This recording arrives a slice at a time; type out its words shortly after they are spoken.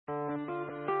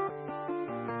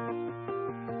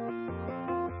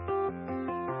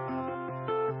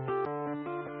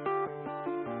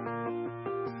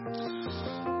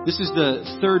This is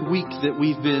the third week that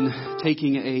we've been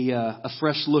taking a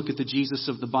fresh look at the Jesus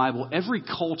of the Bible. Every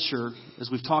culture,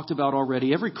 as we've talked about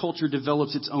already, every culture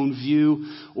develops its own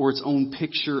view or its own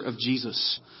picture of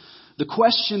Jesus. The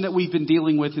question that we've been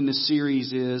dealing with in this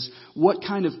series is, what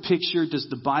kind of picture does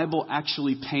the Bible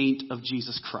actually paint of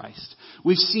Jesus Christ?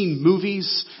 We've seen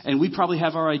movies, and we probably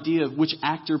have our idea of which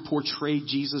actor portrayed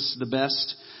Jesus the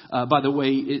best. By the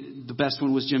way, the best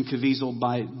one was Jim Caviezel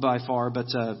by far,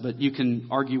 but you can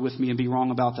argue with me and be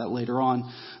wrong about that later on.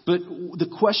 But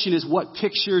the question is, what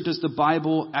picture does the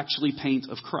Bible actually paint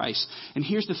of Christ? And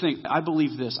here's the thing. I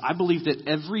believe this. I believe that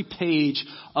every page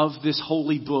of this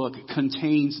holy book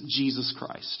contains Jesus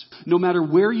Christ. No matter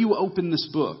where you open this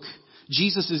book,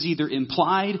 Jesus is either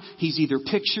implied, he's either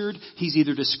pictured, he's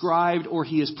either described, or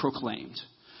he is proclaimed.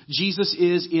 Jesus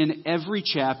is in every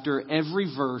chapter, every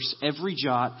verse, every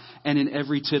jot, and in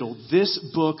every tittle. This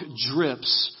book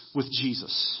drips with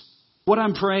Jesus. What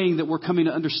I'm praying that we're coming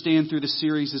to understand through this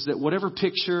series is that whatever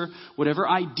picture, whatever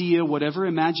idea, whatever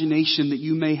imagination that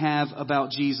you may have about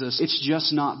Jesus, it's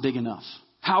just not big enough.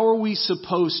 How are we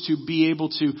supposed to be able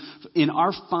to, in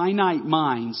our finite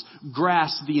minds,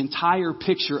 grasp the entire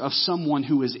picture of someone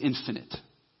who is infinite?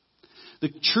 The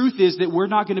truth is that we're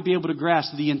not going to be able to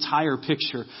grasp the entire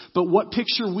picture. But what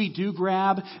picture we do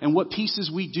grab and what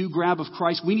pieces we do grab of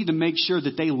Christ, we need to make sure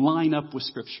that they line up with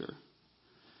Scripture.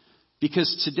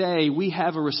 Because today we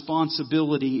have a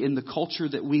responsibility in the culture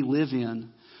that we live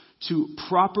in to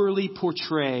properly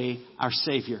portray our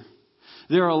Savior.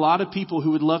 There are a lot of people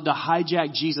who would love to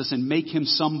hijack Jesus and make him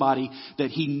somebody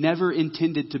that he never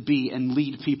intended to be and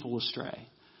lead people astray.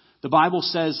 The Bible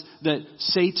says that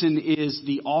Satan is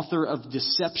the author of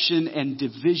deception and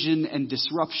division and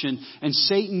disruption. And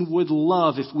Satan would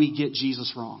love if we get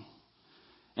Jesus wrong.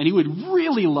 And he would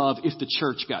really love if the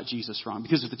church got Jesus wrong.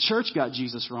 Because if the church got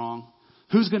Jesus wrong,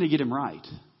 who's going to get him right?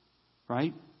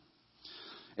 Right?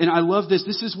 And I love this.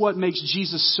 This is what makes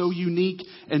Jesus so unique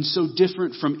and so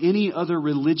different from any other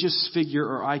religious figure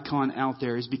or icon out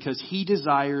there, is because he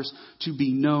desires to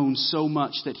be known so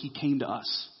much that he came to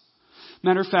us.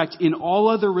 Matter of fact, in all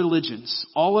other religions,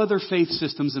 all other faith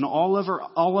systems, and all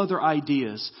other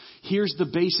ideas, here's the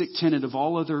basic tenet of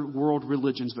all other world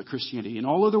religions but Christianity. In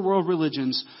all other world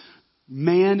religions,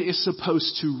 man is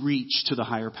supposed to reach to the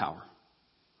higher power.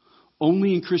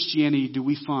 Only in Christianity do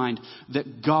we find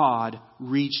that God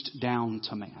reached down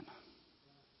to man.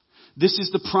 This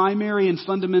is the primary and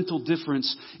fundamental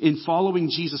difference in following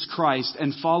Jesus Christ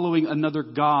and following another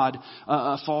god,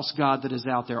 a false god that is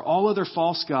out there. All other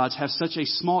false gods have such a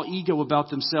small ego about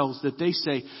themselves that they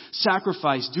say,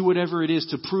 sacrifice, do whatever it is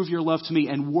to prove your love to me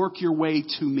and work your way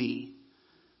to me.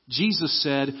 Jesus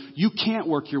said, you can't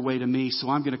work your way to me, so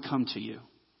I'm going to come to you.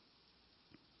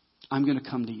 I'm going to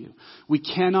come to you. We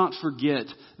cannot forget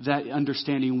that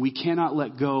understanding. We cannot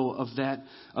let go of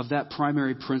that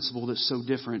primary principle that's so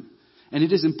different. And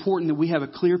it is important that we have a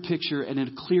clear picture and a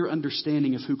clear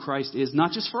understanding of who Christ is,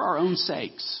 not just for our own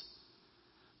sakes,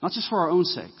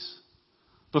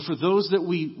 but for those that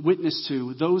we witness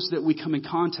to, those that we come in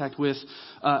contact with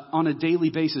on a daily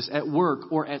basis at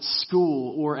work or at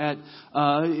school or at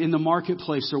in the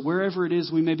marketplace or wherever it is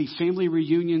we may be, family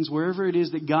reunions, wherever it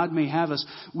is that God may have us.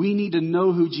 We need to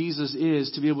know who Jesus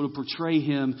is to be able to portray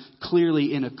him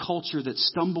clearly in a culture that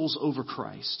stumbles over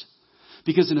Christ.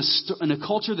 Because in a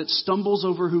culture that stumbles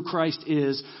over who Christ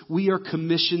is, we are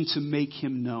commissioned to make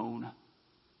him known. Let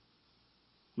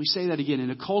me say that again. In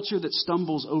a culture that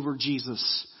stumbles over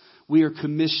Jesus, we are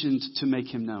commissioned to make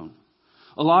him known.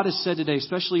 A lot is said today,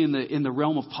 especially in the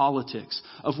realm of politics,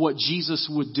 of what Jesus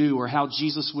would do or how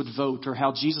Jesus would vote or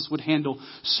how Jesus would handle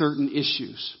certain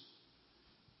issues.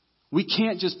 We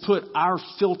can't just put our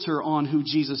filter on who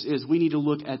Jesus is. We need to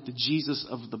look at the Jesus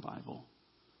of the Bible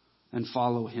and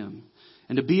follow him.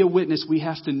 And to be a witness, we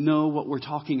have to know what we're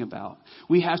talking about.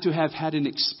 We have to have had an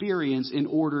experience in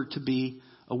order to be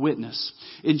a witness.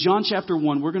 In John chapter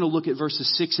 1, we're going to look at verses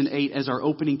 6 and 8 as our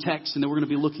opening text, and then we're going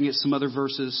to be looking at some other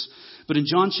verses. But in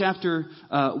John chapter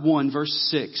 1, verse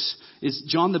 6, is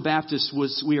John the Baptist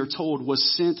we are told, was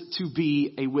sent to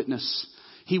be a witness.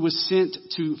 He was sent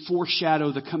to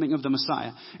foreshadow the coming of the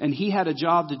Messiah. And he had a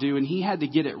job to do, and he had to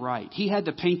get it right. He had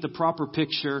to paint the proper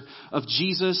picture of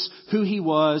Jesus, who he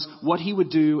was, what he would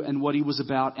do, and what he was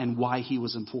about, and why he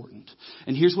was important.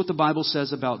 And here's what the Bible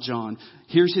says about John.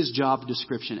 Here's his job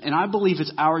description. And I believe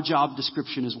it's our job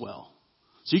description as well.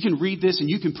 So you can read this and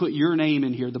you can put your name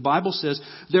in here. The Bible says,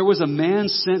 there was a man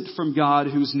sent from God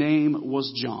whose name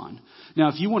was John. Now,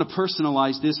 if you want to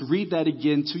personalize this, read that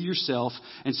again to yourself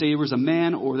and say there was a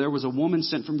man or there was a woman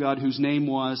sent from God whose name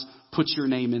was, put your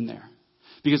name in there.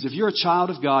 Because if you're a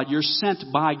child of God, you're sent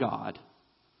by God.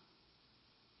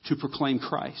 to proclaim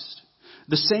Christ.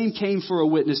 The same came for a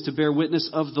witness to bear witness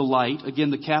of the light.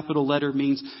 Again, the capital letter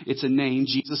means it's a name.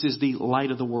 Jesus is the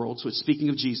light of the world. So it's speaking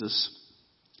of Jesus.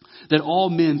 That all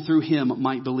men through him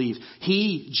might believe.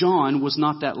 He, John, was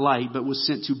not that light, but was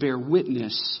sent to bear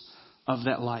witness of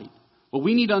that light. What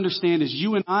we need to understand is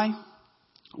you and I,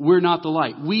 we're not the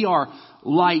light. We are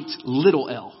light, little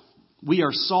l. We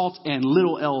are salt and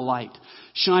little l light,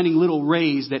 shining little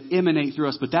rays that emanate through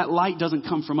us. But that light doesn't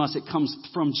come from us. It comes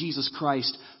from Jesus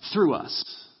Christ through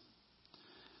us.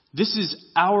 This is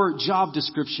our job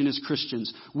description as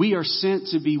Christians. We are sent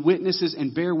to be witnesses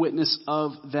and bear witness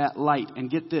of that light. And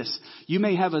get this, you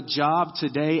may have a job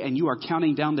today and you are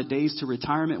counting down the days to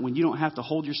retirement when you don't have to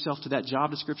hold yourself to that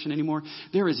job description anymore.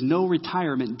 There is no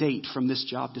retirement date from this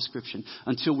job description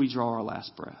until we draw our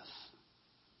last breath.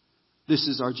 This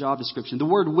is our job description. The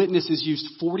word witness is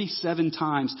used 47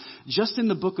 times just in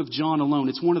the book of John alone.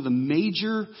 It's one of the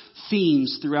major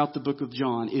themes throughout the book of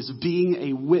John is being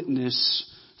a witness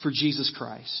for Jesus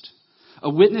Christ. A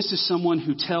witness is someone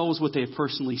who tells what they have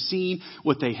personally seen,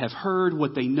 what they have heard,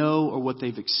 what they know, or what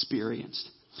they've experienced.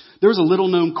 There was a little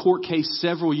known court case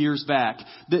several years back.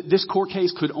 This court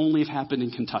case could only have happened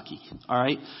in Kentucky. All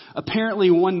right.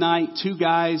 Apparently one night, two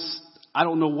guys, I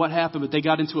don't know what happened, but they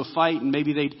got into a fight and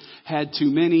maybe they'd had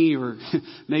too many or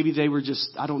maybe they were just,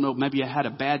 I don't know, maybe I had a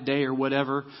bad day or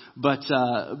whatever. But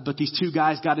these two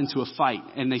guys got into a fight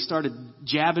and they started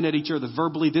jabbing at each other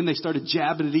verbally. Then they started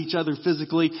jabbing at each other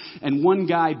physically. And one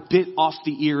guy bit off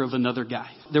the ear of another guy.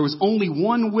 There was only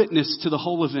one witness to the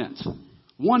whole event.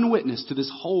 One witness to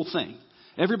this whole thing.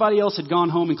 Everybody else had gone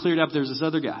home and cleared up. There's this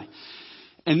other guy.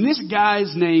 And this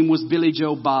guy's name was Billy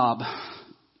Joe Bob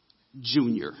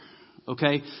Jr.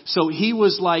 Okay, so he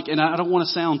was like, and I don't want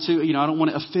to sound too, I don't want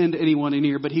to offend anyone in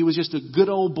here, but he was just a good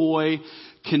old boy,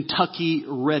 Kentucky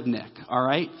redneck. All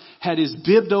right, had his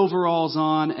bibbed overalls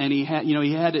on, and he had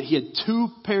two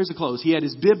pairs of clothes. He had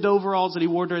his bibbed overalls that he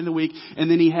wore during the week, and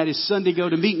then he had his Sunday go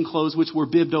to meeting clothes, which were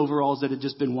bibbed overalls that had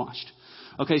just been washed.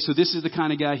 Okay, so this is the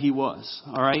kind of guy he was,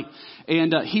 all right?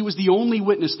 And he was the only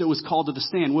witness that was called to the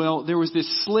stand. Well, there was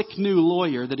this slick new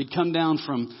lawyer that had come down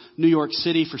from New York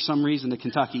City for some reason to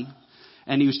Kentucky.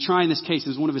 And he was trying this case. It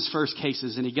was one of his first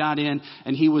cases. And he got in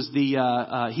and he was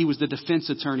the defense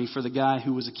attorney for the guy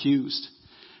who was accused.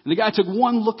 And the guy took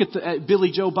one look at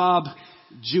Billy Joe Bob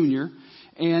Jr.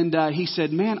 And he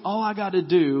said, man, all I got to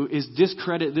do is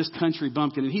discredit this country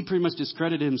bumpkin. And he pretty much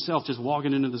discredited himself just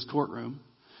walking into this courtroom.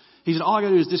 He said, all I got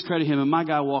to do is discredit him and my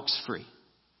guy walks free.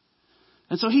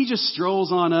 And so he just strolls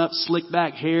on up, slick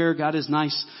back hair, got his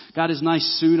nice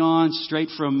suit on, straight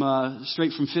from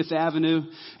Fifth Avenue.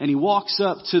 And he walks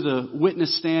up to the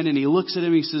witness stand and he looks at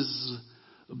him. He says,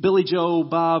 Billy Joe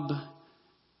Bob,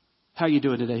 how you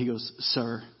doing today? He goes,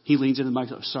 sir. He leans into the mic,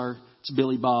 sir, it's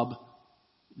Billy Bob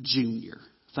Jr.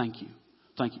 Thank you.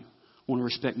 I want to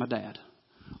respect my dad.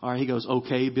 All right, he goes,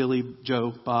 okay, Billy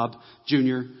Joe Bob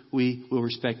Jr., we will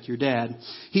respect your dad.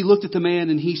 He looked at the man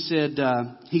and he said,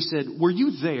 were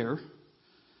you there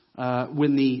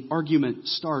when the argument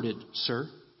started, sir?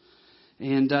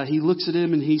 And he looks at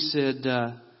him and he said,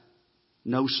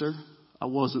 no, sir, I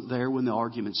wasn't there when the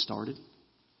argument started.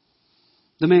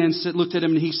 The man looked at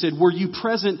him and he said, were you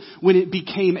present when it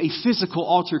became a physical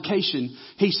altercation?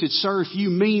 He said, sir, if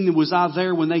you mean was I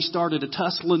there when they started a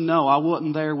tussling? No, I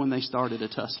wasn't there when they started a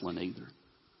tussling either.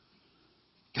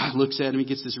 God looks at him. He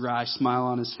gets this wry smile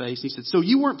on his face. He said, so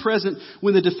you weren't present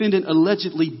when the defendant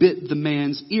allegedly bit the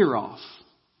man's ear off?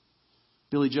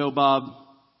 Billy Joe Bob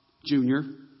Jr.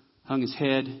 hung his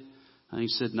head and he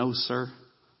said, no, sir,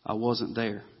 I wasn't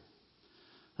there.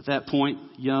 At that point,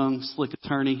 young, slick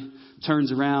attorney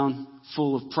turns around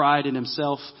full of pride in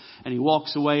himself and he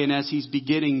walks away. And as he's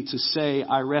beginning to say,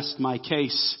 I rest my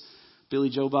case, Billy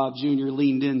Joe Bob Jr.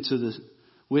 leaned into the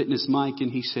witness mic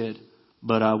and he said,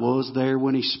 but I was there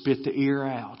when he spit the ear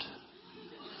out.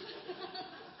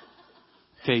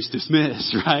 Case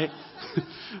dismissed, right?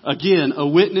 Again, a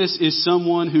witness is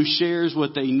someone who shares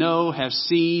what they know, have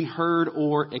seen, heard,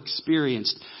 or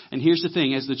experienced. And here's the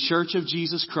thing, as the Church of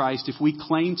Jesus Christ, if we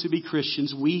claim to be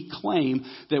Christians, we claim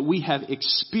that we have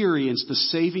experienced the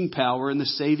saving power and the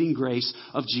saving grace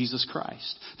of Jesus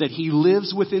Christ. That He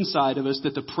lives within inside of us,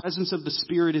 that the presence of the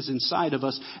Spirit is inside of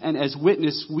us, and as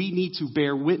witness, we need to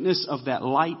bear witness of that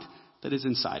light that is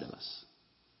inside of us.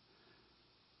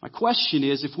 My question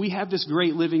is, if we have this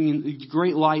great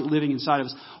light living inside of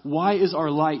us, why is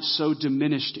our light so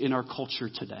diminished in our culture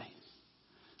today?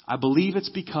 I believe it's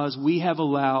because we have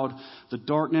allowed the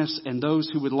darkness and those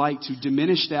who would like to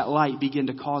diminish that light begin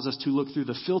to cause us to look through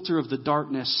the filter of the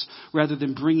darkness rather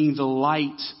than bringing the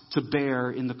light to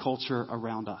bear in the culture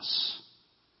around us.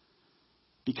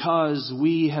 because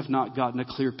we have not gotten a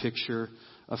clear picture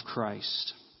of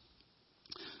Christ.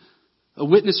 A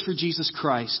witness for Jesus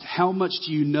Christ. How much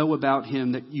do you know about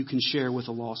him that you can share with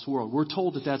a lost world? We're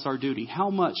told that that's our duty. How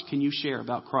much can you share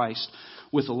about Christ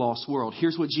with a lost world?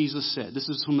 Here's what Jesus said. This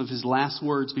is some of his last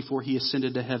words before he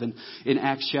ascended to heaven in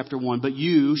Acts chapter 1. But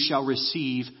you shall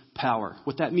receive power.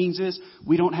 What that means is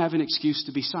we don't have an excuse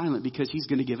to be silent because he's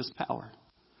going to give us power.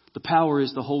 The power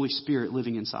is the Holy Spirit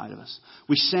living inside of us.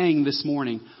 We sang this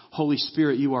morning, Holy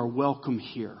Spirit, you are welcome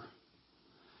here.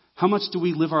 How much do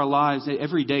we live our lives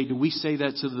every day? Do we say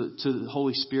that to the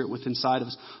Holy Spirit within inside of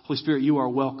us? Holy Spirit, you are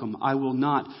welcome. I will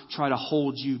not try to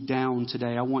hold you down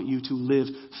today. I want you to live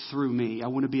through me. I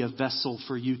want to be a vessel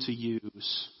for you to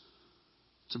use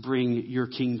to bring your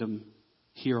kingdom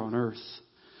here on earth.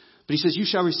 But he says, you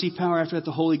shall receive power after that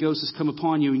the Holy Ghost has come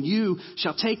upon you. And you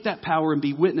shall take that power and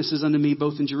be witnesses unto me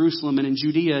both in Jerusalem and in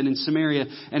Judea and in Samaria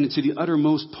and into the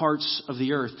uttermost parts of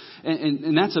the earth.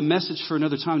 And that's a message for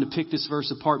another time to pick this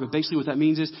verse apart. But basically what that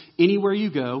means is anywhere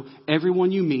you go,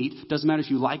 everyone you meet, doesn't matter if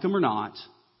you like them or not,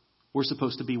 we're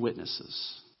supposed to be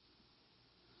witnesses.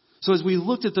 So as we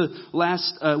looked at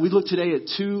we looked today at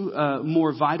two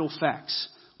more vital facts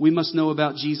we must know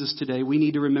about Jesus today. We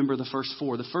need to remember the first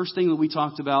four. The first thing that we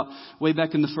talked about way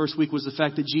back in the first week was the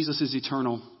fact that Jesus is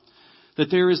eternal. That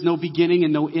there is no beginning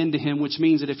and no end to him, which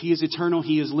means that if he is eternal,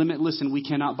 he is limitless and we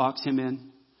cannot box him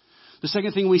in. The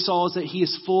second thing we saw is that he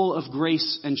is full of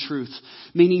grace and truth,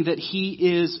 meaning that he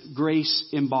is grace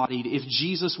embodied. If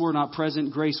Jesus were not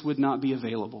present, grace would not be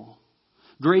available.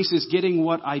 Grace is getting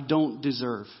what I don't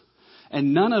deserve.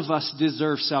 And none of us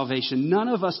deserve salvation. None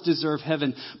of us deserve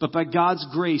heaven. But by God's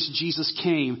grace, Jesus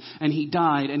came and he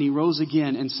died and he rose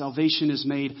again. And salvation is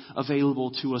made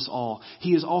available to us all.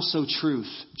 He is also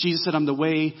truth. Jesus said, I'm the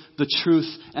way, the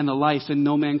truth, and the life. And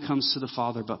no man comes to the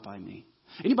Father but by me.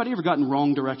 Anybody ever gotten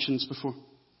wrong directions before?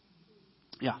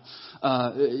 Yeah.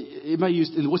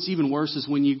 And what's even worse is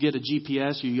when you get a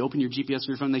GPS, you open your GPS on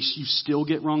your phone, you still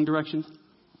get wrong directions.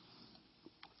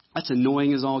 That's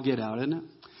annoying as all get out, isn't it?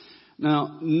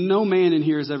 Now, no man in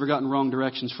here has ever gotten wrong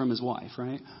directions from his wife,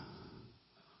 right?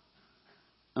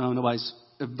 Oh, nobody's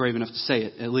brave enough to say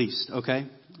it, at least, okay?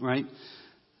 Right?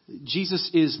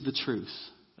 Jesus is the truth.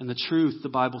 And the truth, the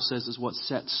Bible says, is what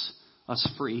sets us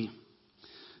free.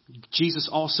 Jesus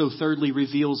also, thirdly,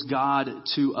 reveals God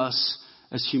to us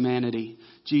as humanity.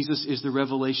 Jesus is the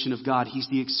revelation of God. He's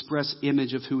the express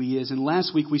image of who he is. And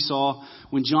last week we saw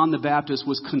when John the Baptist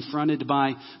was confronted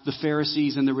by the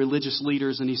Pharisees and the religious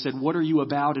leaders, and he said, what are you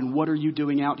about and what are you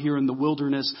doing out here in the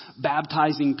wilderness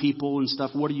baptizing people and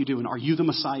stuff? What are you doing? Are you the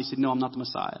Messiah? He said, no, I'm not the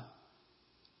Messiah.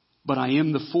 But I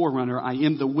am the forerunner. I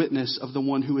am the witness of the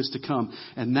one who is to come.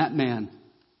 And that man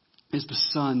is the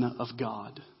Son of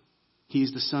God. He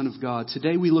is the Son of God.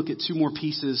 Today we look at two more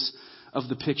pieces of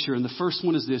the picture. And the first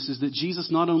one is this, is that Jesus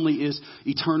not only is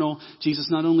eternal, Jesus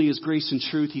not only is grace and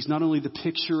truth, he's not only the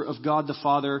picture of God the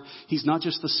Father, he's not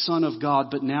just the Son of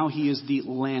God, but now he is the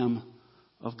Lamb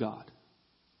of God.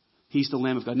 He's the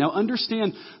Lamb of God. Now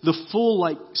understand the full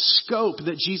scope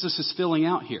that Jesus is filling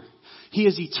out here. He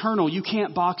is eternal. You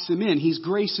can't box him in. He's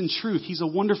grace and truth. He's a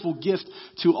wonderful gift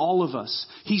to all of us.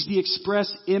 He's the express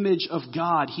image of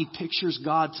God. He pictures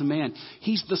God to man.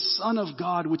 He's the Son of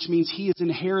God, which means he has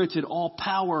inherited all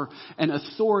power and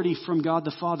authority from God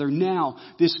the Father. Now,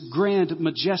 this grand,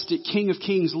 majestic King of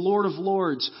Kings, Lord of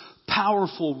Lords,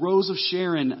 powerful Rose of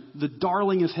Sharon, the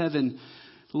darling of heaven,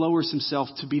 lowers himself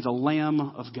to be the Lamb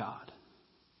of God.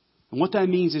 And what that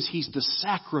means is he's the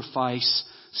sacrifice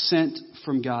sent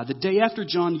from God. The day after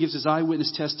John gives his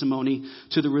eyewitness testimony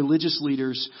to the religious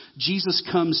leaders, Jesus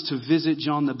comes to visit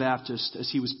John the Baptist as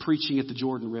he was preaching at the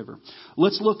Jordan River.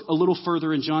 Let's look a little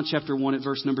further in John chapter 1 at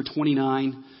verse number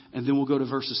 29, and then we'll go to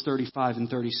verses 35 and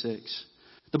 36.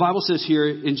 The Bible says here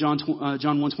in John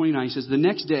 1:29, he says, the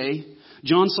next day,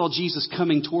 John saw Jesus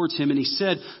coming towards him, and he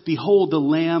said, behold, the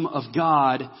Lamb of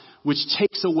God, which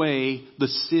takes away the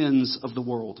sins of the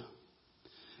world.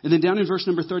 And then down in verse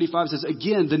number 35 it says,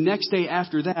 again, the next day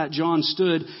after that, John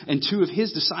stood and two of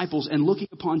his disciples, and looking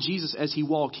upon Jesus as he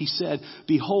walked, he said,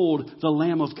 behold, the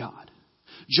Lamb of God.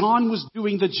 John was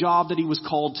doing the job that he was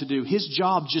called to do. His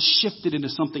job just shifted into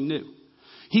something new.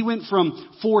 He went from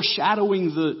foreshadowing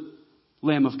the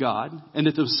Lamb of God and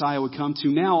that the Messiah would come to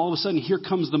now all of a sudden here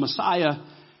comes the Messiah,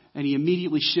 and he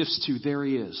immediately shifts to there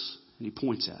he is, and he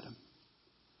points at him.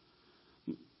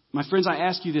 My friends, I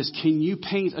ask you this. Can you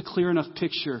paint a clear enough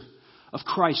picture of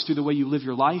Christ through the way you live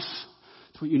your life,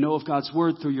 through what you know of God's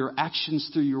Word, through your actions,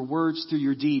 through your words, through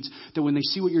your deeds, that when they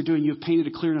see what you're doing, you've painted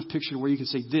a clear enough picture where you can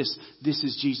say, this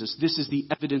is Jesus. This is the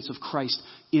evidence of Christ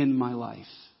in my life.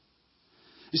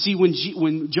 You see,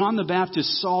 when John the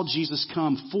Baptist saw Jesus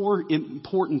come, 4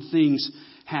 important things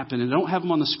happened. And I don't have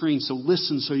them on the screen, so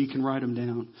listen so you can write them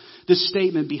down. This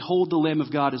statement, behold the Lamb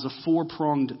of God, is a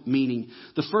 4-pronged meaning.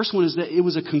 The first one is that it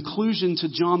was a conclusion to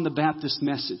John the Baptist's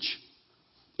message.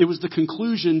 It was the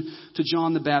conclusion to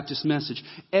John the Baptist's message.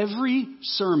 Every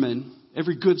sermon,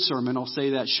 every good sermon, I'll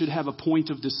say that, should have a point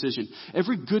of decision.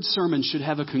 Every good sermon should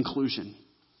have a conclusion.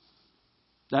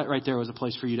 That right there was a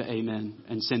place for you to amen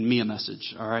and send me a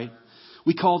message, all right?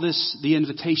 We call this the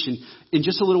invitation. In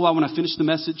just a little while when I finish the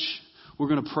message, we're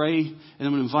going to pray, and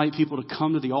I'm going to invite people to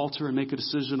come to the altar and make a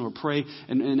decision, or pray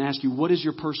and ask you, what is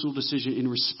your personal decision in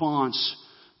response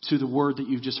to the word that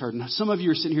you've just heard? Now, some of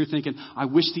you are sitting here thinking, I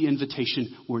wish the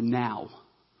invitation were now.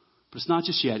 But it's not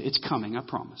just yet. It's coming, I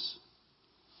promise.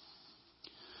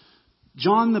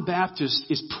 John the Baptist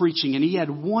is preaching, and he had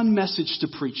one message to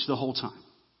preach the whole time.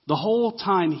 The whole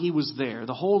time he was there,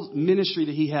 the whole ministry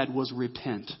that he had was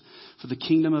repent, for the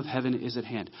kingdom of heaven is at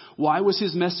hand. Why was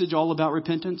his message all about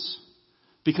repentance?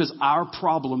 Because our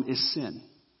problem is sin.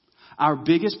 Our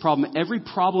biggest problem, every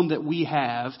problem that we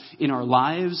have in our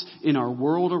lives, in our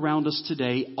world around us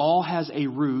today, all has a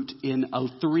root in a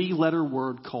 3-letter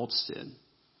word called sin.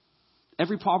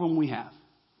 Every problem we have.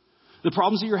 The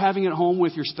problems that you're having at home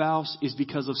with your spouse is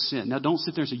because of sin. Now, don't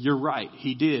sit there and say, you're right,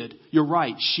 he did. You're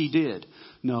right, she did.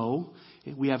 No,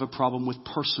 we have a problem with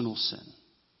personal sin.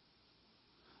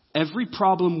 Every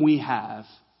problem we have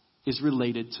is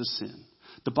related to sin.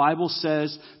 The Bible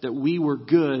says that we were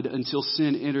good until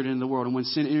sin entered into the world. And when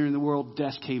sin entered into the world,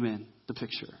 death came in the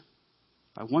picture.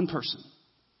 By one person.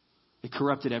 It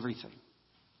corrupted everything.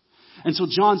 And so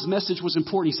John's message was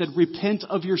important. He said, repent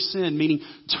of your sin, meaning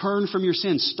turn from your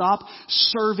sin. Stop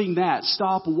serving that.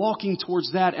 Stop walking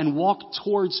towards that and walk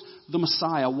towards the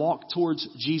Messiah. Walk towards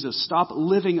Jesus. Stop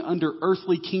living under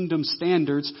earthly kingdom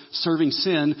standards, serving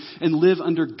sin, and live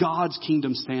under God's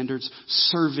kingdom standards,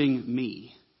 serving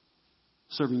me.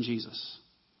 Serving Jesus.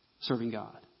 Serving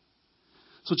God.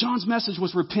 So John's message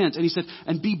was repent. And he said,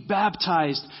 and be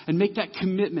baptized and make that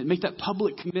commitment, make that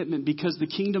public commitment, because the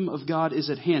kingdom of God is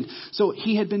at hand. So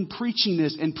he had been preaching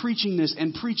this and preaching this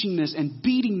and preaching this and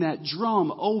beating that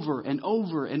drum over and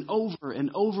over and over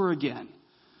and over again.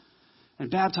 And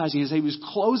baptizing. As he was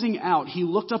closing out, he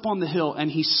looked up on the hill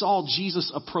and he saw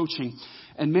Jesus approaching.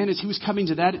 And man, as he was coming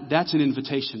to that, that's an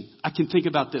invitation. I can think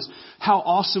about this. How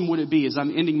awesome would it be as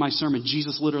I'm ending my sermon,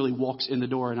 Jesus literally walks in the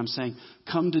door and I'm saying,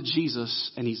 come to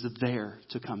Jesus, and he's there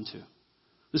to come to.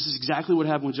 This is exactly what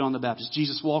happened with John the Baptist.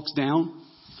 Jesus walks down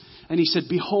and he said,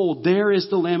 behold, there is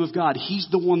the Lamb of God. He's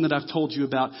the one that I've told you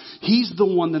about. He's the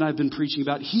one that I've been preaching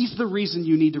about. He's the reason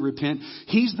you need to repent.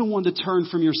 He's the one to turn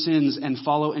from your sins and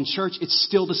follow. And church, it's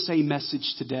still the same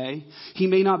message today. He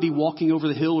may not be walking over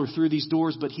the hill or through these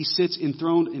doors, but he sits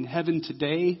enthroned in heaven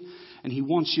today, and he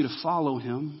wants you to follow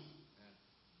him.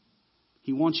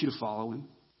 He wants you to follow him.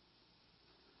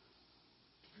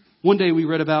 One day we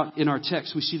read about in our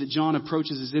text, we see that John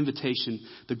approaches his invitation,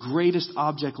 the greatest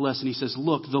object lesson. He says,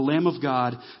 look, the Lamb of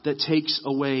God that takes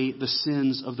away the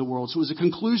sins of the world. So it was a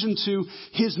conclusion to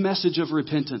his message of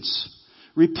repentance.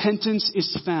 Repentance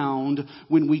is found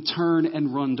when we turn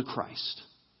and run to Christ.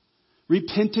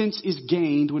 Repentance is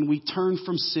gained when we turn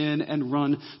from sin and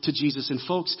run to Jesus. And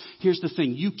folks, here's the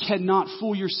thing. You cannot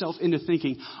fool yourself into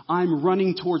thinking, I'm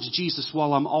running towards Jesus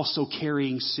while I'm also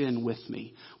carrying sin with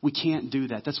me. We can't do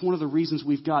that. That's one of the reasons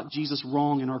we've got Jesus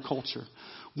wrong in our culture.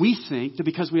 We think that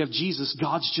because we have Jesus,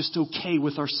 God's just okay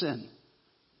with our sin.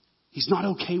 He's not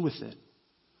okay with it.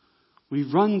 We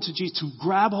run to Jesus. To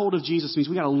grab hold of Jesus means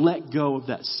we got to let go of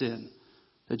that sin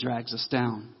that drags us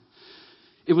down.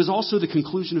 It was also the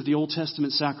conclusion of the Old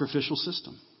Testament sacrificial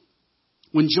system.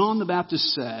 When John the Baptist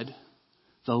said,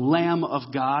 the Lamb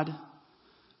of God,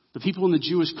 the people in the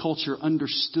Jewish culture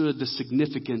understood the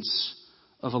significance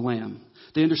of a lamb.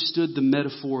 They understood the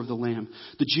metaphor of the lamb.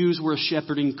 The Jews were a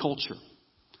shepherding culture.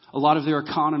 A lot of their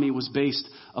economy was based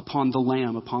upon the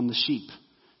lamb, upon the sheep.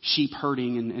 Sheep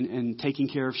herding and taking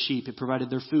care of sheep. It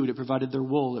provided their food. It provided their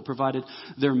wool. It provided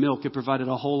their milk. It provided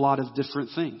a whole lot of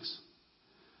different things.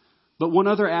 But one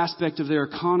other aspect of their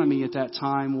economy at that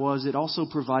time was it also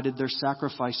provided their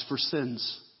sacrifice for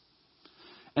sins.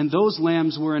 And those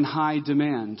lambs were in high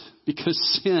demand because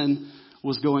sin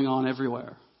was going on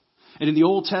everywhere. And in the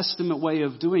Old Testament way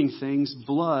of doing things,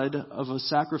 blood of a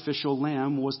sacrificial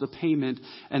lamb was the payment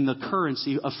and the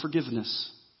currency of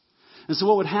forgiveness. And so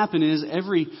what would happen is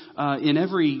in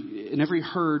every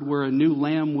herd where a new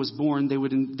lamb was born, they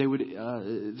would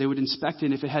inspect it.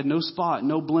 And if it had no spot,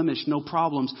 no blemish, no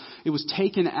problems, it was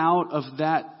taken out of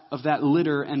that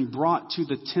litter and brought to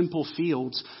the temple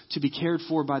fields to be cared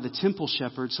for by the temple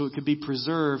shepherd, so it could be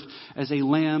preserved as a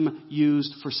lamb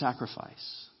used for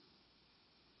sacrifice.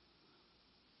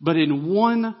 But in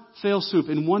one fell swoop,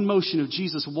 in one motion of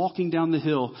Jesus walking down the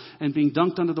hill and being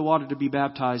dunked under the water to be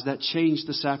baptized, that changed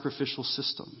the sacrificial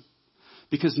system.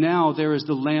 Because now there is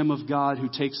the Lamb of God who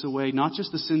takes away not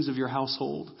just the sins of your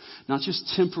household, not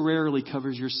just temporarily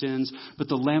covers your sins, but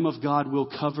the Lamb of God will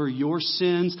cover your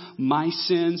sins, my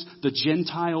sins, the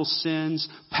Gentiles' sins,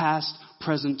 past,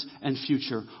 present, and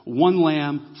future. One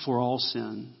lamb for all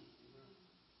sin.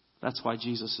 That's why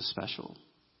Jesus is special.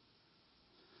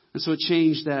 And so it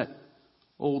changed that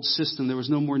old system. There was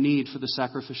no more need for the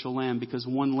sacrificial lamb because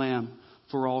one lamb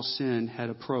for all sin had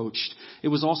approached. It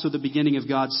was also the beginning of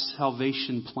God's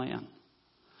salvation plan.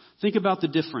 Think about the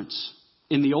difference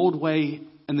in the old way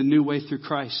and the new way through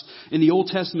Christ. In the Old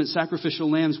Testament, sacrificial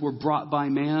lambs were brought by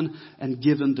man and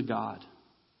given to God.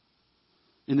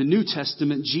 In the New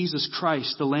Testament, Jesus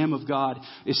Christ, the Lamb of God,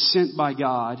 is sent by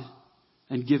God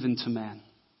and given to man.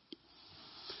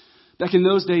 Back in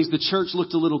those days, the church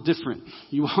looked a little different.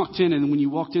 You walked in, and when you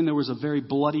walked in, there was a very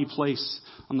bloody place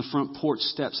on the front porch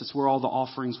steps. It's where all the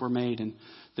offerings were made, and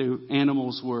the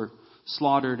animals were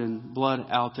slaughtered and blood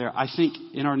out there. I think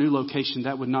in our new location,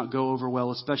 that would not go over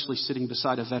well, especially sitting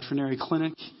beside a veterinary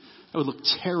clinic. That would look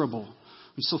terrible.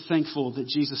 I'm so thankful that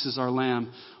Jesus is our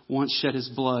Lamb, once shed his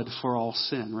blood for all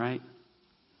sin, right?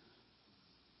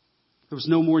 There was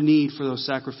no more need for those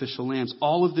sacrificial lambs.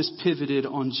 All of this pivoted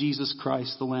on Jesus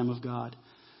Christ, the Lamb of God.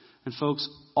 And folks,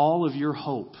 all of your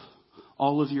hope,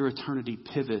 all of your eternity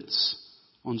pivots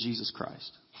on Jesus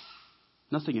Christ.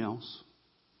 Nothing else.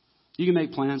 You can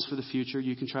make plans for the future.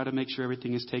 You can try to make sure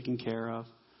everything is taken care of.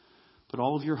 But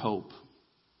all of your hope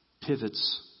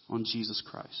pivots on Jesus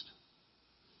Christ.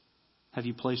 Have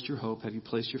you placed your hope? Have you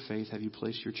placed your faith? Have you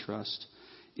placed your trust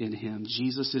in him?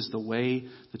 Jesus is the way,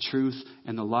 the truth,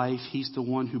 and the life. He's the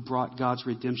one who brought God's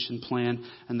redemption plan.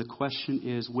 And the question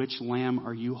is, which lamb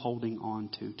are you holding on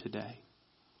to today?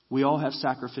 We all have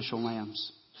sacrificial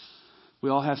lambs. We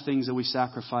all have things that we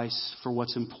sacrifice for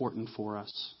what's important for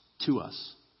us, to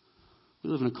us. We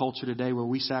live in a culture today where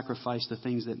we sacrifice the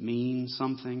things that mean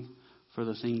something for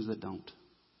the things that don't.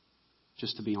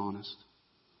 Just to be honest.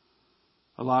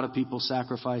 A lot of people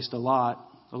sacrificed a lot.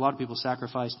 A lot of people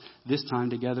sacrificed this time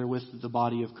together with the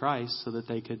body of Christ so that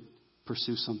they could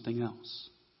pursue something else.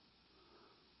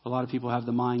 A lot of people have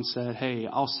the mindset, hey,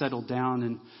 I'll settle down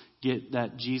and get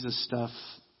that Jesus stuff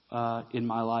in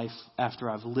my life after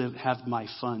I've have my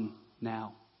fun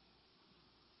now.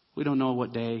 We don't know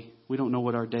we don't know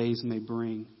what our days may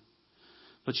bring.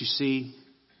 But you see,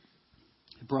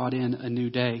 it brought in a new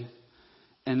day.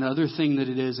 And the other thing that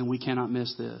it is, and we cannot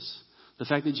miss this, the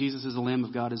fact that Jesus is the Lamb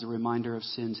of God is a reminder of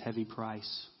sin's heavy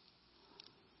price.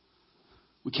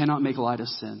 We cannot make light of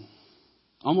sin.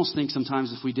 I almost think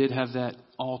sometimes if we did have that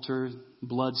altar,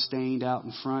 blood stained out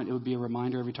in front, it would be a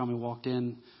reminder every time we walked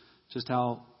in just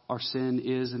how our sin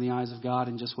is in the eyes of God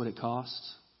and just what it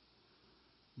costs.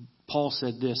 Paul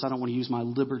said this, I don't want to use my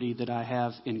liberty that I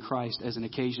have in Christ as an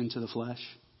occasion to the flesh.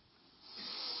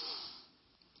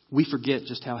 We forget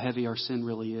just how heavy our sin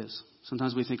really is.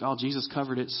 Sometimes we think, oh, Jesus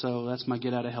covered it, so that's my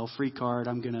get out of hell free card.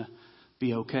 I'm going to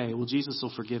be okay. Well, Jesus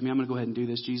will forgive me. I'm going to go ahead and do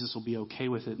this. Jesus will be okay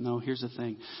with it. No, here's the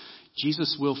thing.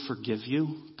 Jesus will forgive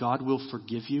you. God will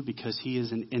forgive you because he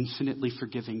is an infinitely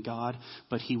forgiving God,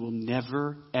 but he will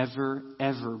never, ever,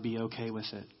 ever be okay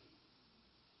with it.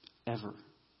 Ever.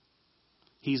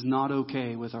 He's not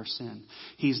okay with our sin.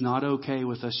 He's not okay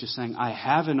with us just saying, I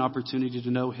have an opportunity to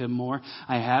know him more.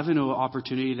 I have an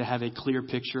opportunity to have a clear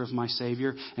picture of my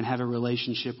Savior and have a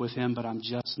relationship with him, but I'm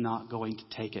just not going to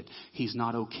take it. He's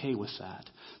not okay with that.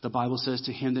 The Bible says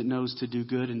to him that knows to do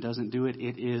good and doesn't do it,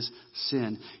 it is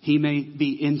sin. He may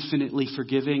be infinitely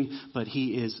forgiving, but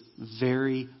he is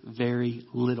very, very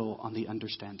little on the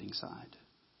understanding side.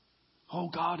 Oh,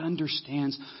 God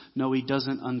understands. No, he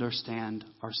doesn't understand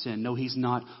our sin. No, he's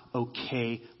not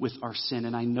okay with our sin.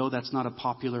 And I know that's not a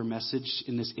popular message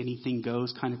in this anything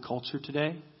goes kind of culture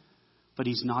today, but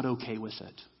he's not okay with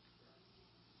it.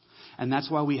 And that's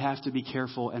why we have to be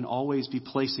careful and always be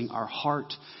placing our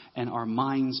heart and our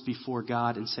minds before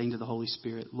God and saying to the Holy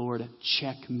Spirit, Lord,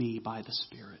 check me by the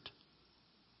Spirit.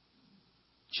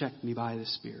 Check me by the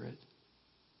Spirit.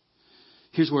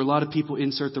 Here's where a lot of people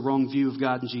insert the wrong view of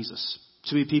God and Jesus.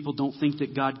 Too many people don't think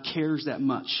that God cares that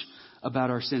much about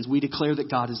our sins. We declare that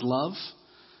God is love,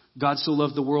 God so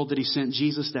loved the world that he sent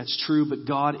Jesus. That's true, but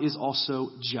God is also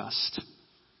just.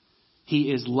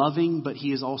 He is loving, but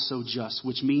he is also just,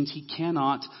 which means he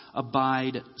cannot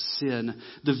abide sin.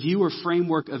 The view or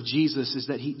framework of Jesus is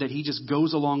that he just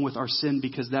goes along with our sin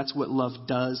because that's what love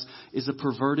does, is a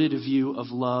perverted view of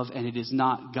love, and it is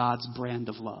not God's brand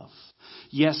of love.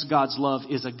 Yes, God's love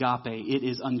is agape. It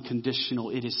is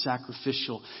unconditional. It is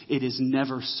sacrificial. It is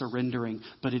never surrendering,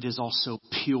 but it is also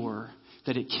pure.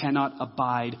 That it cannot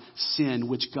abide sin,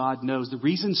 which God knows. The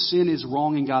reason sin is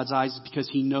wrong in God's eyes is because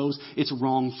he knows it's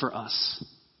wrong for us.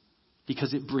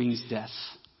 Because it brings death.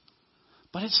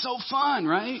 But it's so fun,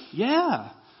 right? Yeah.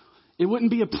 It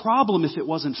wouldn't be a problem if it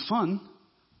wasn't fun,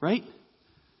 right?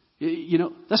 You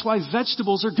know, that's why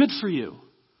vegetables are good for you,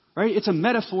 right? It's a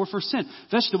metaphor for sin.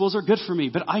 Vegetables are good for me,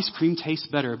 but ice cream tastes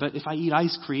better. But if I eat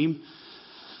ice cream,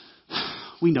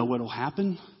 we know what will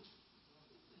happen.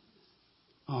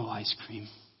 Oh, ice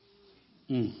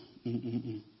cream.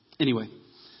 Anyway,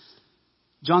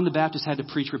 John the Baptist had to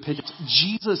preach repentance.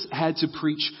 Jesus had to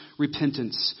preach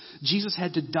repentance. Jesus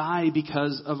had to die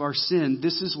because of our sin.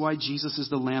 This is why Jesus is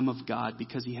the Lamb of God,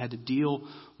 because he had to deal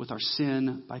with our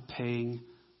sin by paying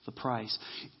the price.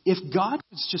 If God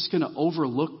is just going to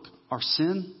overlook our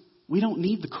sin, we don't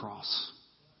need the cross.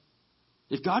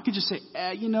 If God could just say,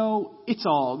 it's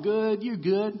all good. You're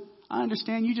good. I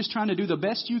understand. You're just trying to do the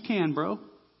best you can, bro.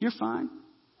 You're fine.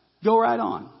 Go right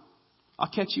on.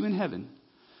 I'll catch you in heaven.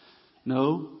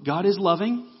 No, God is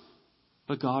loving,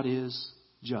 but God is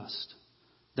just.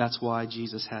 That's why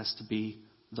Jesus has to be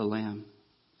the Lamb.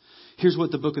 Here's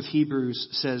what the book of Hebrews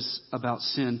says about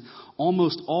sin.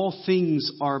 Almost all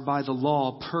things are by the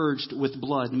law purged with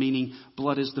blood, meaning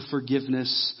blood is the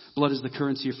forgiveness. Blood is the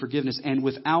currency of forgiveness. And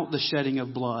without the shedding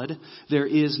of blood, there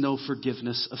is no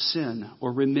forgiveness of sin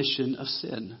or remission of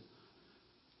sin.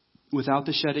 Without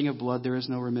the shedding of blood, there is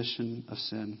no remission of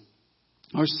sin.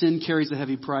 Our sin carries a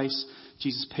heavy price.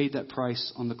 Jesus paid that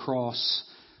price on the cross.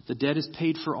 The debt is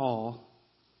paid for all,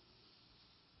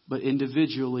 but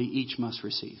individually each must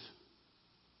receive.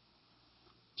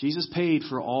 Jesus paid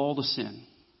for all the sin,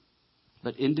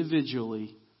 but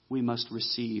individually we must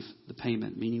receive the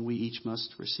payment, meaning we each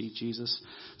must receive Jesus.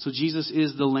 So Jesus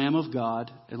is the Lamb of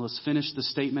God, and let's finish the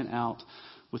statement out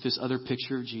with this other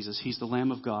picture of Jesus. He's the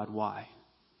Lamb of God. Why?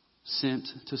 Sent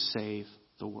to save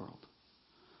the world.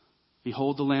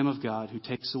 Behold the Lamb of God who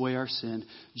takes away our sin.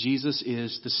 Jesus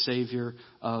is the Savior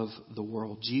of the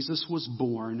world. Jesus was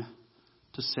born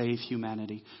to save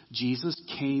humanity. Jesus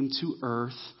came to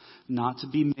earth not to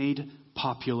be made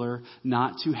popular,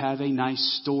 not to have a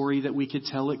nice story that we could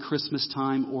tell at Christmas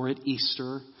time or at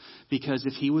Easter. Because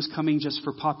if he was coming just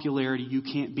for popularity, you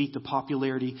can't beat the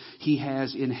popularity he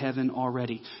has in heaven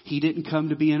already. He didn't come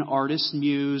to be an artist's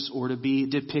muse or to be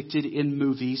depicted in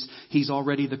movies. He's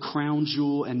already the crown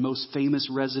jewel and most famous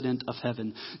resident of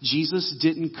heaven. Jesus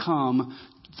didn't come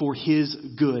for his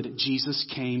good. Jesus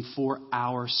came for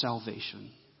our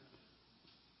salvation.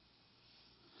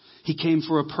 He came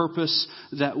for a purpose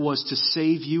that was to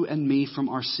save you and me from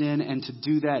our sin. And to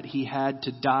do that, he had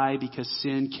to die because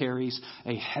sin carries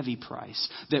a heavy price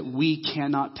that we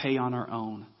cannot pay on our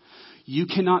own. You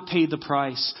cannot pay the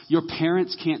price. Your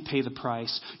parents can't pay the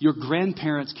price. Your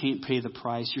grandparents can't pay the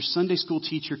price. Your Sunday school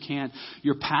teacher can't.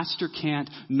 Your pastor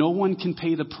can't. No one can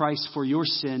pay the price for your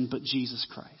sin but Jesus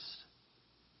Christ.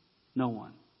 No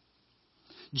one.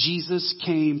 Jesus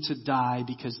came to die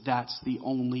because that's the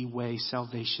only way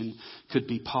salvation could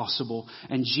be possible.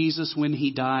 And Jesus, when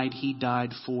he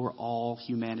died for all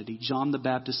humanity. John the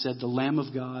Baptist said, the Lamb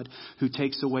of God who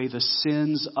takes away the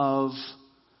sins of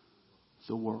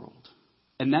the world.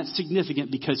 And that's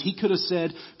significant because he could have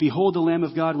said, behold the Lamb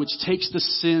of God which takes the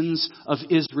sins of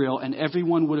Israel. And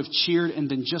everyone would have cheered and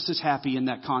been just as happy in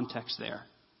that context there.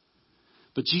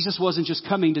 But Jesus wasn't just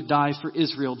coming to die for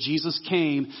Israel. Jesus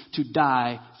came to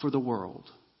die for the world.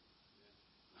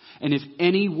 And if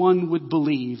anyone would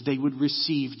believe, they would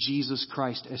receive Jesus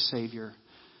Christ as Savior.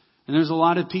 And there's a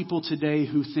lot of people today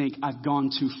who think, I've gone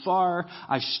too far,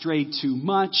 I've strayed too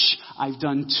much, I've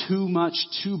done too much,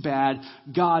 too bad.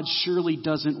 God surely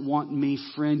doesn't want me.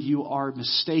 Friend, you are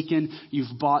mistaken.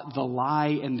 You've bought the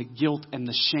lie and the guilt and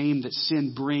the shame that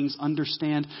sin brings.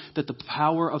 Understand that the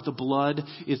power of the blood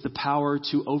is the power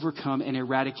to overcome and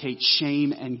eradicate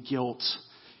shame and guilt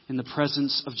in the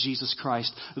presence of Jesus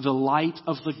Christ. The light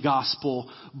of the gospel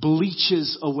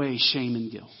bleaches away shame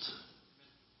and guilt.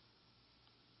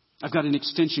 I've got an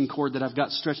extension cord that I've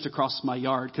got stretched across my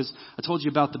yard because I told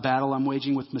you about the battle I'm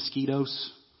waging with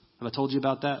mosquitoes. Have I told you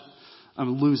about that?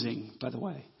 I'm losing, by the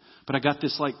way. But I got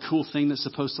this like cool thing that's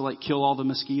supposed to like kill all the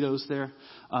mosquitoes there.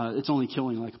 It's only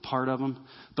killing like a part of them.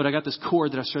 But I got this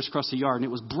cord that I stretched across the yard, and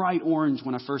it was bright orange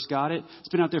when I first got it. It's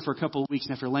been out there for a couple of weeks,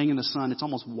 and after laying in the sun, it's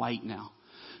almost white now.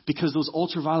 Because those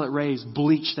ultraviolet rays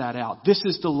bleach that out. This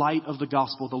is the light of the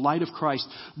gospel. The light of Christ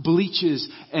bleaches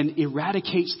and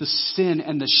eradicates the sin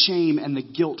and the shame and the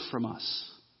guilt from us.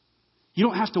 You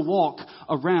don't have to walk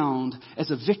around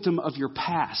as a victim of your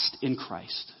past in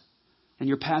Christ and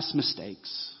your past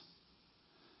mistakes.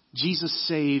 Jesus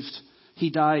saved. He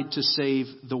died to save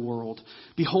the world.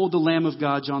 Behold the Lamb of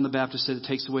God, John the Baptist said, it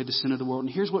takes away the sin of the world.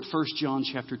 And here's what 1 John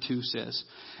chapter 2 says.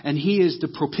 And he is the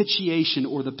propitiation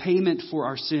or the payment for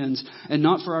our sins, and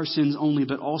not for our sins only,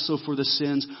 but also for the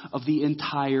sins of the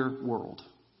entire world.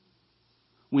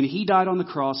 When he died on the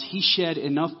cross, he shed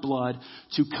enough blood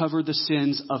to cover the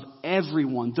sins of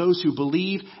everyone, those who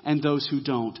believe and those who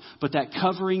don't. But that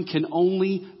covering can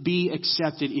only be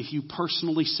accepted if you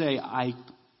personally say, I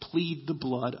plead the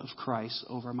blood of Christ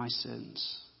over my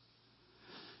sins.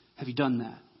 Have you done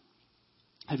that?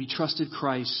 Have you trusted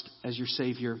Christ as your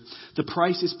Savior? The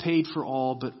price is paid for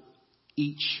all, but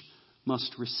each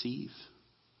must receive.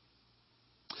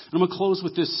 And I'm going to close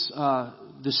with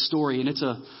this story, and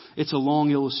it's a long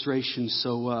illustration,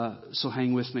 so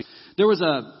hang with me. There was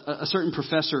a certain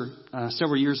professor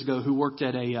several years ago who worked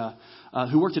at a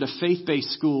faith-based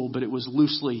school, but it was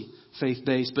loosely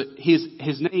faith-based. But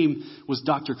his name was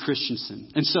Dr.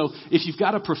 Christensen. And so if you've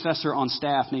got a professor on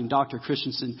staff named Dr.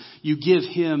 Christensen, you give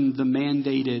him the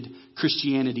mandated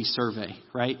Christianity survey,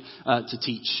 right, to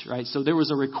teach, right? So there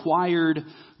was a required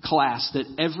class that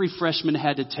every freshman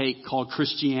had to take called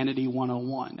Christianity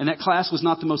 101. And that class was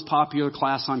not the most popular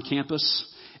class on campus.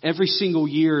 Every single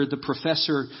year, the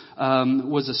professor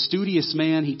was a studious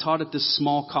man. He taught at this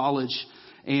small college.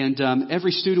 And every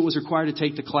student was required to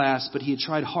take the class, but he had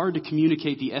tried hard to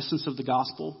communicate the essence of the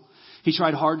gospel. He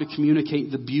tried hard to communicate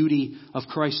the beauty of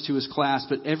Christ to his class.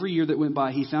 But every year that went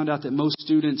by, he found out that most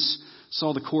students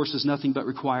saw the course as nothing but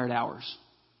required hours.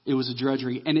 It was a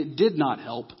drudgery. And it did not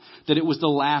help that it was the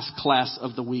last class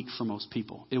of the week for most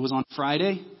people. It was on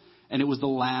Friday, and it was the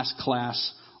last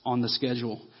class on the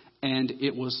schedule. And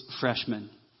it was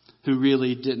freshmen who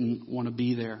really didn't want to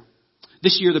be there.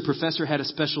 This year, the professor had a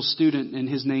special student, and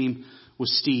his name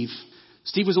was Steve.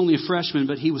 Steve was only a freshman,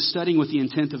 but he was studying with the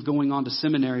intent of going on to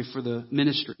seminary for the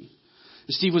ministry.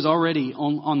 Steve was already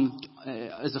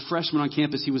as a freshman on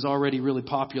campus, he was already really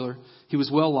popular. He was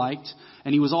well liked,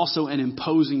 and he was also an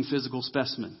imposing physical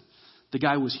specimen. The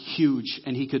guy was huge,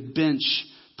 and he could bench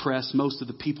press most of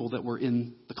the people that were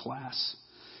in the class.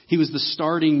 He was the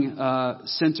starting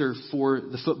center for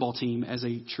the football team as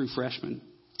a true freshman.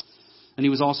 And he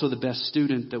was also the best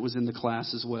student that was in the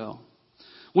class as well.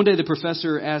 One day the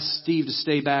professor asked Steve to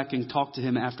stay back and talk to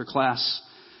him after class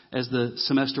as the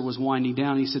semester was winding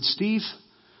down. He said, Steve,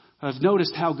 I've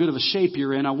noticed how good of a shape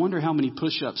you're in. I wonder how many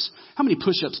push-ups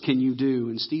can you do?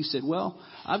 And Steve said, well,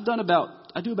 I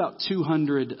do about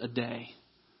 200 a day.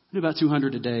 I do about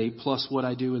 200 a day plus what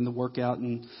I do in the workout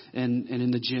and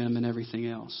in the gym and everything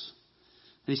else.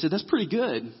 And he said, that's pretty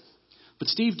good. But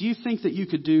Steve, do you think that you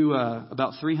could do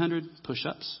about 300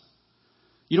 push-ups?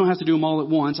 You don't have to do them all at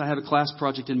once. I have a class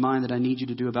project in mind that I need you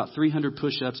to do about 300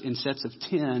 push-ups in sets of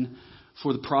 10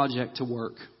 for the project to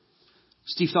work.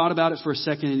 Steve thought about it for a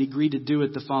second and he agreed to do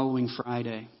it the following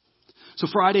Friday. So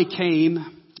Friday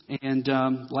came and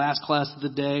last class of the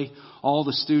day, all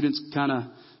the students kind of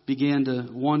began to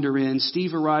wander in.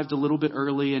 Steve arrived a little bit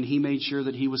early and he made sure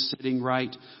that he was sitting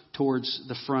right towards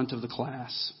the front of the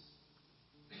class.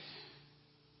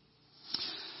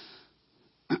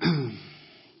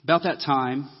 About that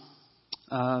time,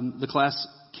 the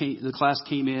class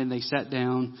came in. They sat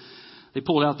down. They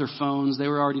pulled out their phones. They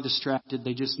were already distracted.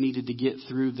 They just needed to get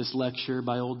through this lecture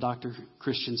by old Dr.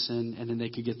 Christensen, and then they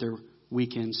could get their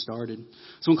weekend started.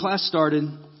 So when class started,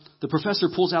 the professor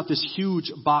pulls out this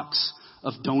huge box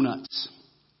of donuts.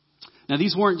 Now,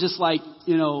 these weren't just like,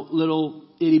 little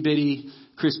itty-bitty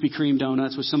Krispy Kreme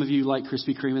donuts, which some of you like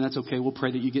Krispy Kreme, and that's okay. We'll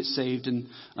pray that you get saved and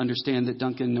understand that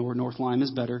Dunkin' or North Lime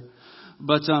is better.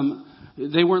 But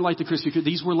they weren't like the Krispy Kreme.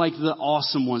 These were like the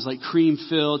awesome ones, like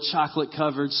cream-filled,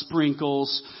 chocolate-covered,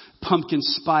 sprinkles, pumpkin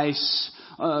spice,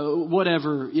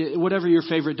 whatever your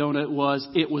favorite donut was,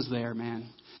 it was there, man.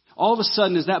 All of a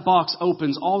sudden, as that box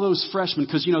opens, all those freshmen,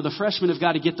 because, the freshmen have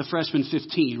got to get the freshman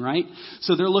 15, right?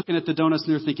 So they're looking at the donuts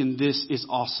and they're thinking, this is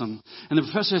awesome. And the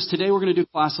professor says, today we're going to do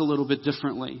class a little bit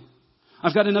differently.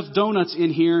 I've got enough donuts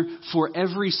in here for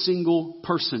every single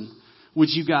person. Would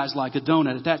you guys like a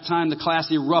donut? At that time, the class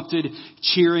erupted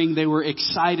cheering. They were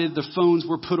excited. The phones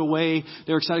were put away.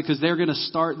 They were excited because they're going to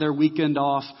start their weekend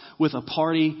off with a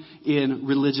party in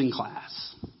religion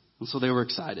class. And so they were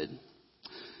excited.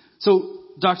 So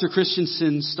Dr.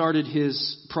 Christensen started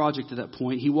his project at that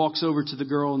point. He walks over to the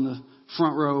girl in the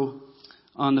front row,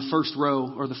 on the first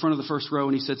row, or the front of the first row,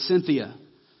 and he said, Cynthia,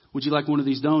 would you like one of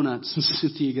these donuts? And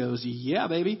Cynthia goes, yeah,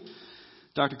 baby.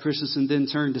 Dr. Christensen then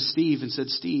turned to Steve and said,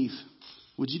 Steve,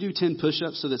 would you do 10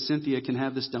 push-ups so that Cynthia can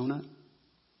have this donut?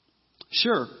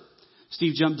 Sure.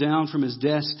 Steve jumped down from his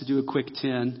desk to do a quick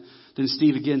 10. Then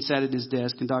Steve again sat at his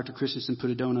desk, and Dr. Christensen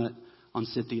put a donut on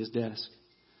Cynthia's desk.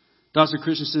 Dr.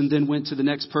 Christensen then went to the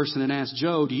next person and asked,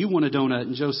 Joe, do you want a donut?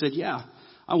 And Joe said, yeah,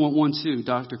 I want one too.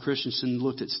 Dr. Christensen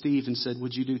looked at Steve and said,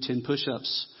 would you do 10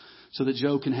 push-ups so that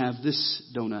Joe can have this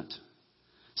donut?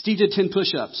 Steve did 10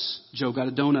 push-ups. Joe got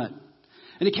a donut.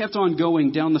 And it kept on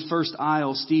going down the first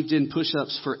aisle. Steve did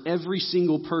push-ups for every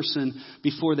single person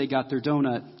before they got their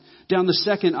donut. Down the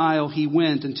second aisle he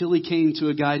went until he came to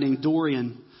a guy named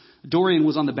Dorian. Dorian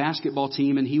was on the basketball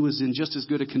team, and he was in just as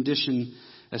good a condition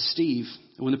as Steve.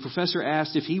 When the professor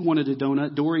asked if he wanted a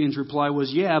donut, Dorian's reply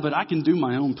was, yeah, but I can do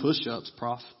my own push-ups,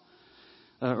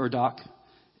 or doc.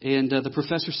 And the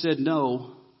professor said,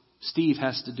 no, Steve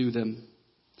has to do them.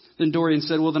 Then Dorian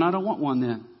said, well, then I don't want one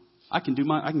then. I can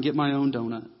get my own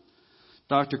donut.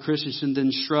 Dr. Christensen then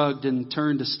shrugged and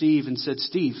turned to Steve and said,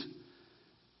 Steve,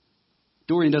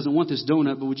 Dorian doesn't want this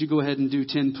donut, but would you go ahead and do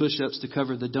 10 push-ups to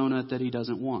cover the donut that he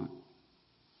doesn't want?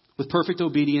 With perfect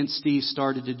obedience, Steve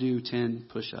started to do 10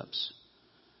 push-ups.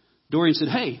 Dorian said,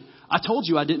 hey, I told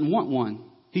you I didn't want one.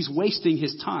 He's wasting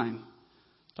his time.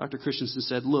 Dr. Christensen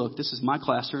said, look, this is my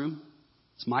classroom.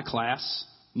 It's my class,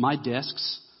 my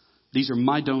desks. These are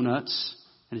my donuts,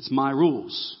 and it's my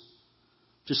rules.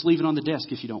 Just leave it on the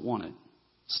desk if you don't want it.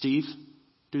 Steve,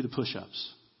 do the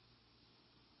push-ups.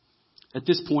 At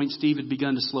this point, Steve had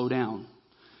begun to slow down.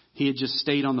 He had just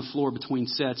stayed on the floor between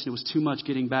sets. And it was too much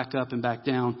getting back up and back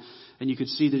down. And you could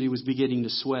see that he was beginning to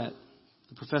sweat.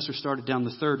 The professor started down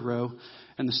the third row.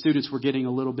 And the students were getting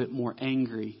a little bit more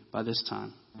angry by this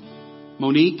time.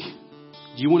 Monique,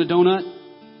 do you want a donut?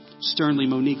 Sternly,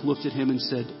 Monique looked at him and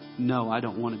said, no, I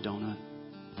don't want a donut.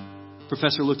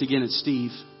 Professor looked again at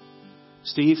Steve.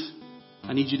 Steve,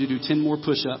 I need you to do 10 more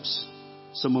push-ups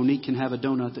so Monique can have a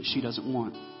donut that she doesn't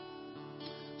want.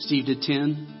 Steve did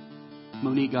 10.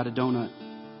 Monique got a donut.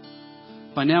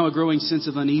 By now, a growing sense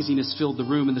of uneasiness filled the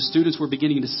room, and the students were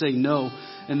beginning to say no,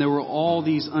 and there were all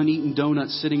these uneaten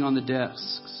donuts sitting on the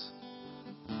desks.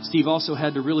 Steve also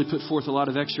had to really put forth a lot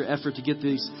of extra effort to get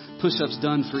these push-ups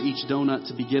done for each donut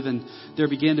to be given. There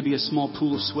began to be a small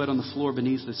pool of sweat on the floor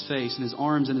beneath his face, and his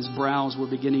arms and his brows were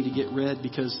beginning to get red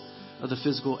because of the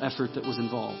physical effort that was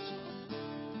involved.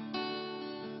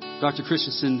 Dr.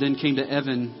 Christensen then came to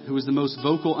Evan, who was the most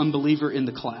vocal unbeliever in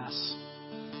the class.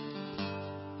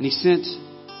 And he sent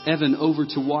Evan over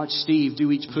to watch Steve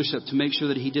do each push-up to make sure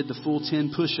that he did the full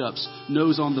 10 push-ups,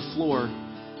 nose on the floor,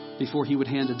 before he would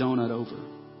hand a donut over.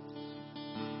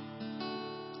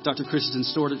 Dr. Christensen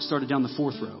started down the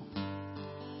fourth row.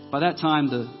 By that time,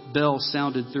 the bell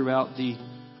sounded throughout the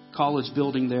college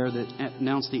building there that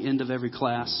announced the end of every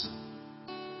class.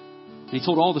 And he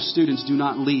told all the students, do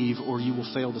not leave or you will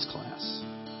fail this class.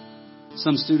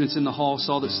 Some students in the hall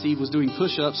saw that Steve was doing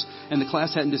push-ups and the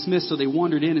class hadn't dismissed, so they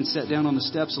wandered in and sat down on the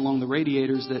steps along the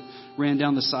radiators that ran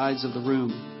down the sides of the room.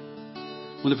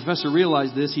 When the professor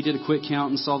realized this, he did a quick count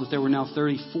and saw that there were now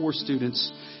 34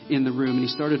 students in the room, and he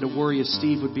started to worry if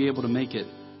Steve would be able to make it.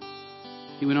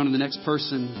 He went on to the next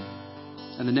person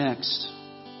and the next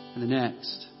and the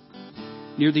next.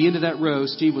 Near the end of that row,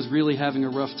 Steve was really having a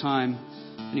rough time,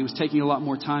 and he was taking a lot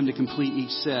more time to complete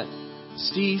each set.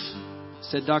 Steve,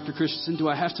 said Dr. Christensen, do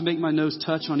I have to make my nose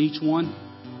touch on each one?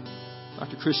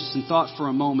 Dr. Christensen thought for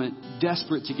a moment,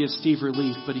 desperate to give Steve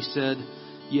relief, but he said,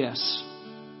 yes,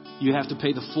 you have to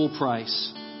pay the full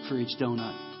price for each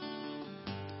donut.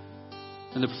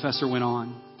 And the professor went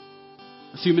on.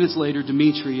 A few minutes later,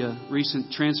 Dimitri, a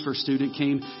recent transfer student,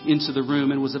 came into the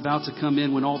room and was about to come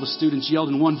in when all the students yelled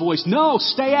in one voice, no,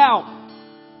 stay out.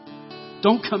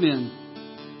 Don't come in.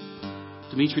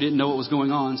 Dimitri didn't know what was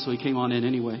going on, so he came on in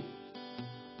anyway.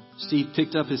 Steve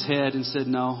picked up his head and said,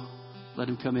 no, let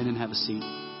him come in and have a seat.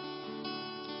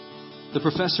 The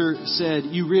professor said,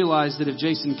 you realize that if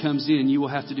Jason comes in, you will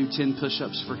have to do 10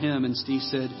 push-ups for him. And Steve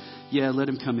said, yeah, let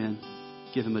him come in.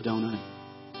 Give him a donut.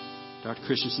 Dr.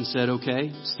 Christensen said,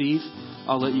 okay, Steve,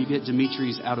 I'll let you get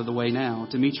Dimitri's out of the way now.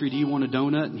 Dimitri, do you want a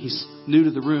donut? And he's new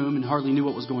to the room and hardly knew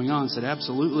what was going on. Said,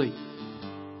 absolutely.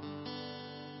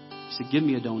 He said, give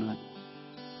me a donut.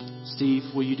 Steve,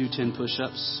 will you do 10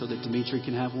 push-ups so that Dimitri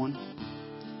can have one?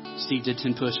 Steve did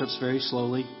 10 push-ups very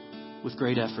slowly with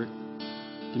great effort.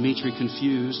 Dimitri,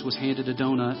 confused, was handed a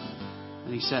donut,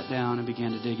 and he sat down and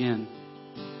began to dig in.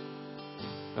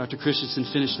 Dr. Christensen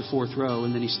finished the fourth row,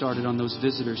 and then he started on those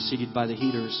visitors seated by the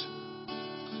heaters.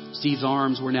 Steve's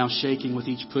arms were now shaking with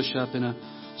each push-up in a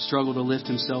struggle to lift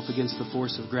himself against the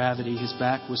force of gravity. His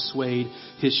back was swayed.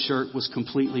 His shirt was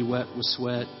completely wet with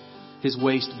sweat. His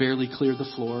waist barely cleared the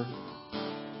floor.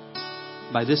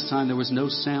 By this time, there was no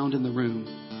sound in the room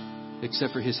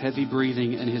except for his heavy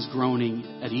breathing and his groaning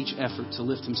at each effort to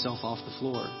lift himself off the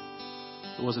floor.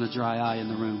 There wasn't a dry eye in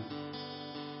the room.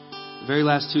 The very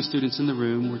last two students in the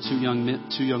room were two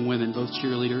young women, both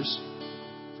cheerleaders,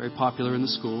 very popular in the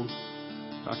school.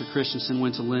 Dr. Christensen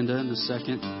went to Linda, and the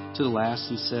second to the last,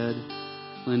 and said,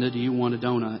 "Linda, do you want a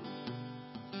donut?"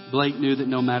 Blake knew that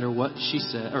no matter what she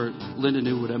said, or Linda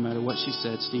knew no matter what she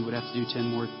said, Steve would have to do 10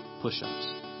 more push-ups.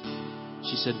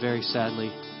 She said very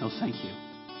sadly, "No, thank you."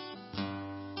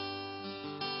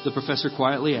 The professor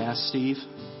quietly asked, "Steve,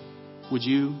 would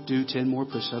you do 10 more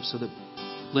push-ups so that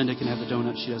Linda can have the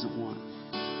donut she doesn't want?"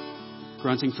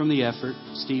 Grunting from the effort,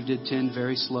 Steve did 10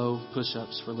 very slow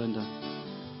push-ups for Linda.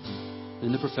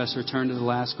 Then the professor turned to the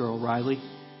last girl, "Riley,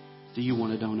 do you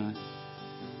want a donut?"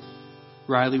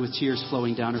 Riley, with tears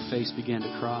flowing down her face, began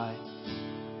to cry.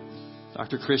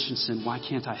 "Dr. Christensen, why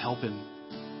can't I help him?"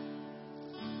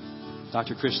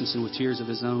 Dr. Christensen, with tears of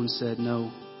his own, said,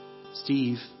 "No,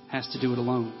 Steve has to do it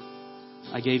alone.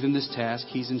 I gave him this task.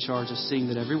 He's in charge of seeing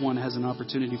that everyone has an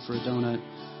opportunity for a donut,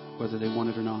 whether they want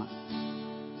it or not."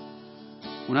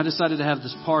 When I decided to have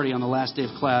this party on the last day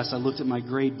of class, I looked at my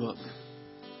grade book.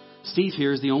 Steve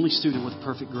here is the only student with a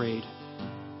perfect grade.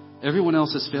 Everyone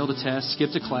else has failed a test,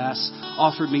 skipped a class,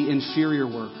 offered me inferior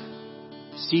work.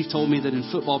 Steve told me that in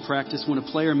football practice, when a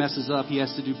player messes up, he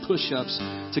has to do push-ups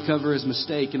to cover his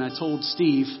mistake. And I told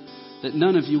Steve that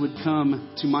none of you would come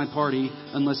to my party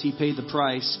unless he paid the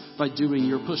price by doing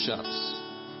your push-ups.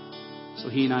 So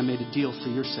he and I made a deal for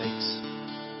your sakes.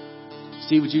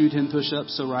 "Steve, would you do 10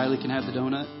 push-ups so Riley can have the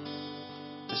donut?"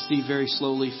 Steve very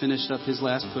slowly finished up his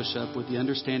last push-up with the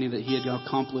understanding that he had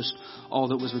accomplished all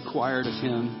that was required of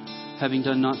him, having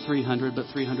done not 300 but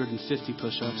 350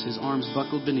 push-ups. His arms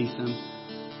buckled beneath him,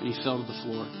 and he fell to the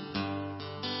floor.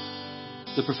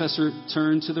 The professor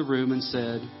turned to the room and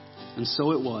said, "And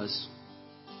so it was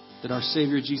that our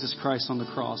Savior Jesus Christ on the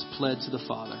cross pled to the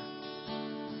Father,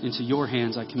 'Into your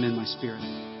hands I commend my spirit.'"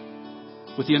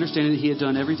 With the understanding that he had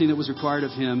done everything that was required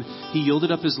of him, he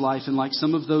yielded up his life, and like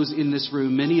some of those in this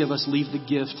room, many of us leave the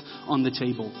gift on the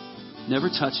table, never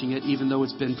touching it, even though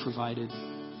it's been provided.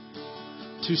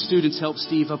 Two students helped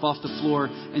Steve up off the floor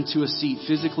and to a seat,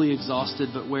 physically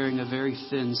exhausted but wearing a very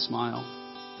thin smile.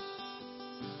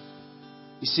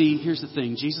 You see, here's the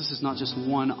thing. Jesus is not just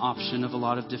one option of a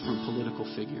lot of different political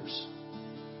figures.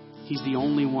 He's the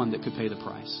only one that could pay the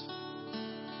price.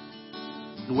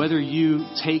 And whether you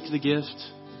take the gift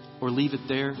or leave it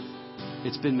there,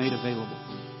 it's been made available.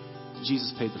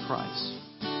 Jesus paid the price.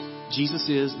 Jesus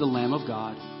is the Lamb of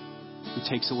God who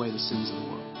takes away the sins of the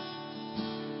world.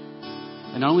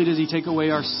 And not only does he take away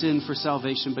our sin for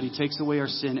salvation, but he takes away our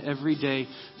sin every day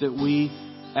that we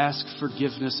ask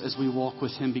forgiveness as we walk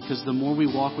with him, because the more we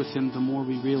walk with him, the more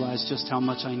we realize just how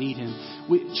much I need him.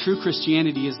 True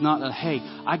Christianity is not a, "Hey,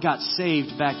 I got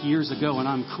saved back years ago and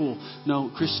I'm cool." No,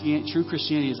 true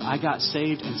Christianity is, I got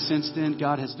saved, and since then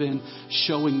God has been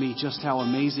showing me just how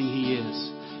amazing he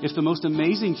is. If the most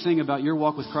amazing thing about your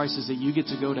walk with Christ is that you get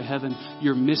to go to heaven,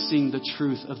 you're missing the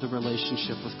truth of the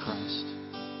relationship with Christ.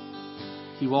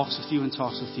 He walks with you and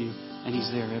talks with you, and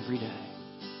he's there every day.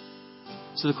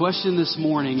 So the question this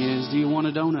morning is, do you want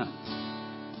a donut?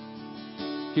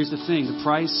 Here's the thing. The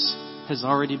price has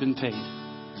already been paid.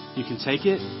 You can take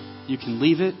it. You can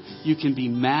leave it. You can be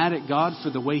mad at God for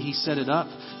the way he set it up.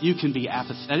 You can be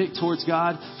apathetic towards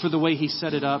God for the way he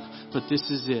set it up. But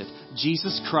this is it.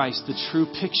 Jesus Christ, the true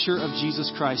picture of Jesus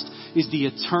Christ, is the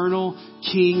eternal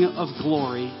King of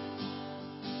glory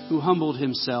who humbled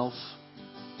himself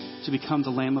to become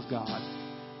the Lamb of God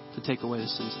to take away the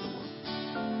sins of the world.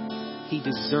 He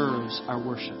deserves our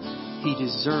worship. He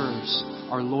deserves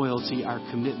our loyalty, our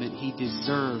commitment. He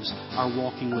deserves our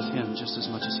walking with him just as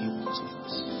much as he walks with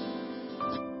us.